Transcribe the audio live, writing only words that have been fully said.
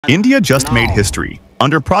India just made history.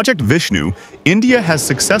 Under Project Vishnu, India has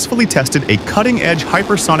successfully tested a cutting-edge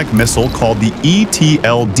hypersonic missile called the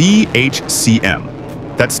ET-LDHCM.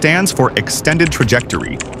 That stands for Extended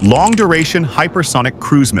Trajectory, Long-Duration Hypersonic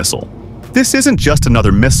Cruise Missile. This isn't just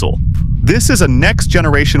another missile. This is a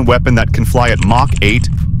next-generation weapon that can fly at Mach 8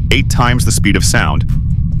 times the speed of sound,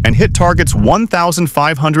 and hit targets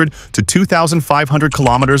 1,500 to 2,500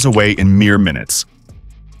 kilometers away in mere minutes.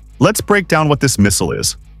 Let's break down what this missile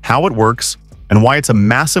is, how it works, and why it's a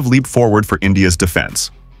massive leap forward for India's defense.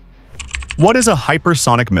 What is a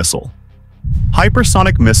hypersonic missile?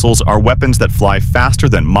 Hypersonic missiles are weapons that fly faster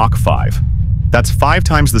than Mach 5. That's 5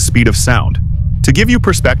 times the speed of sound. To give you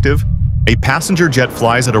perspective, a passenger jet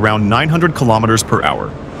flies at around 900 kilometers per hour.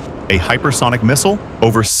 A hypersonic missile,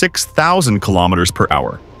 over 6,000 kilometers per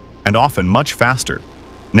hour, and often much faster.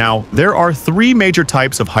 Now, there are 3 major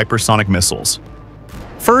types of hypersonic missiles.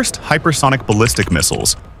 First, hypersonic ballistic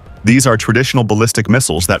missiles. These are traditional ballistic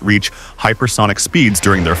missiles that reach hypersonic speeds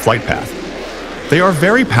during their flight path. They are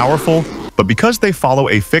very powerful, but because they follow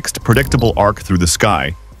a fixed, predictable arc through the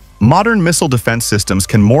sky, modern missile defense systems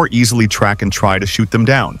can more easily track and try to shoot them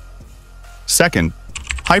down. Second,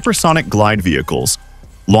 hypersonic glide vehicles.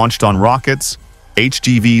 Launched on rockets,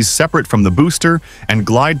 HGVs separate from the booster, and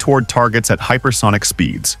glide toward targets at hypersonic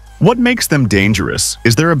speeds. What makes them dangerous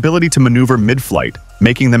is their ability to maneuver mid-flight,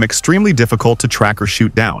 making them extremely difficult to track or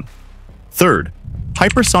shoot down. Third,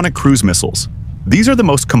 hypersonic cruise missiles. These are the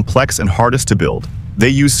most complex and hardest to build. They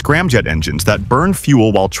use scramjet engines that burn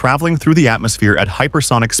fuel while traveling through the atmosphere at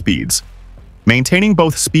hypersonic speeds, maintaining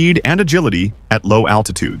both speed and agility at low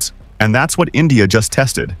altitudes. And that's what India just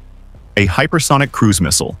tested. A hypersonic cruise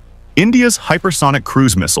missile. India's hypersonic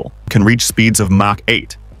cruise missile can reach speeds of Mach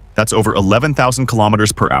 8. That's over 11,000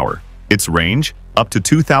 kilometers per hour. Its range, up to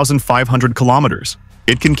 2,500 kilometers.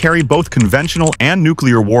 It can carry both conventional and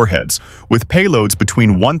nuclear warheads, with payloads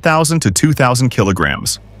between 1,000 to 2,000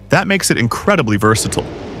 kilograms. That makes it incredibly versatile,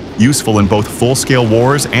 useful in both full-scale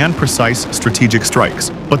wars and precise strategic strikes.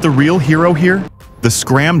 But the real hero here? The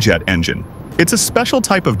scramjet engine. It's a special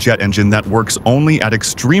type of jet engine that works only at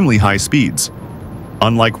extremely high speeds.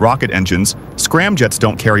 Unlike rocket engines, scramjets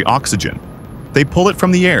don't carry oxygen. They pull it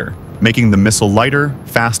from the air, making the missile lighter,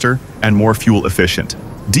 faster, and more fuel efficient.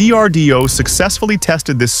 DRDO successfully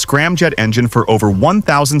tested this scramjet engine for over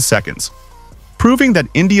 1,000 seconds, proving that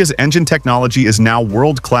India's engine technology is now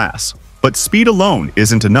world-class. But speed alone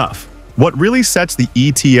isn't enough. What really sets the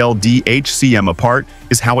ET-LDHCM apart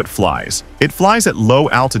is how it flies. It flies at low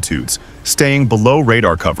altitudes, staying below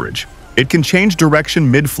radar coverage. It can change direction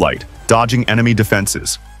mid-flight, dodging enemy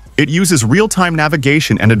defenses. It uses real-time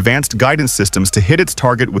navigation and advanced guidance systems to hit its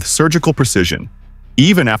target with surgical precision,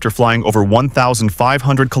 even after flying over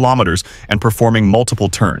 1,500 kilometers and performing multiple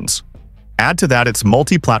turns. Add to that its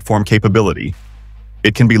multi-platform capability.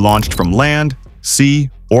 It can be launched from land, sea,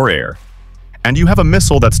 or air. And you have a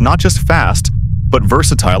missile that's not just fast, but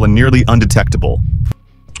versatile and nearly undetectable.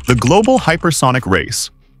 The global hypersonic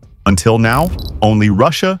race. Until now, only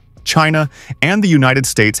Russia, China, and the United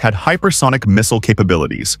States had hypersonic missile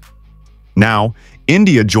capabilities. Now,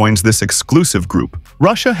 India joins this exclusive group.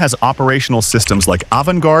 Russia has operational systems like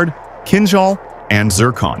Avangard, Kinzhal, and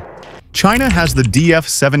Zircon. China has the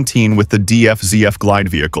DF-17 with the DF-ZF glide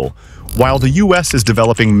vehicle, while the US is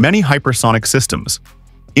developing many hypersonic systems.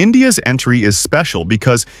 India's entry is special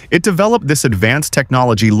because it developed this advanced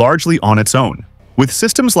technology largely on its own. With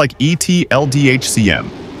systems like ET-LDHCM,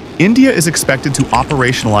 India is expected to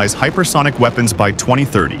operationalize hypersonic weapons by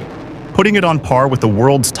 2030, putting it on par with the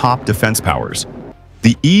world's top defense powers.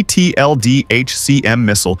 The ET-LDHCM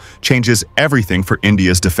missile changes everything for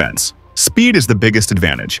India's defense. Speed is the biggest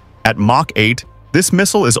advantage. At Mach 8, this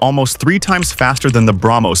missile is almost 3 times faster than the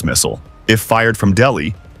BrahMos missile. If fired from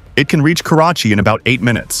Delhi, it can reach Karachi in about 8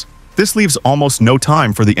 minutes. This leaves almost no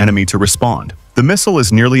time for the enemy to respond. The missile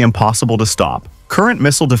is nearly impossible to stop. Current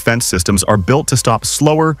missile defense systems are built to stop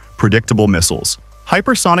slower, predictable missiles.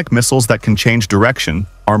 Hypersonic missiles that can change direction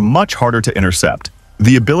are much harder to intercept.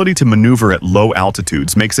 The ability to maneuver at low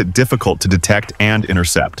altitudes makes it difficult to detect and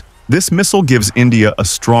intercept. This missile gives India a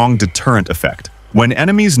strong deterrent effect. When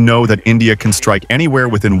enemies know that India can strike anywhere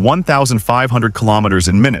within 1,500 kilometers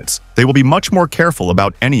in minutes, they will be much more careful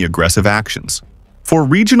about any aggressive actions. For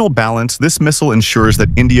regional balance, this missile ensures that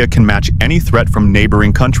India can match any threat from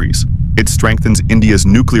neighboring countries. It strengthens India's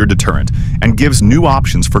nuclear deterrent and gives new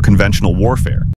options for conventional warfare.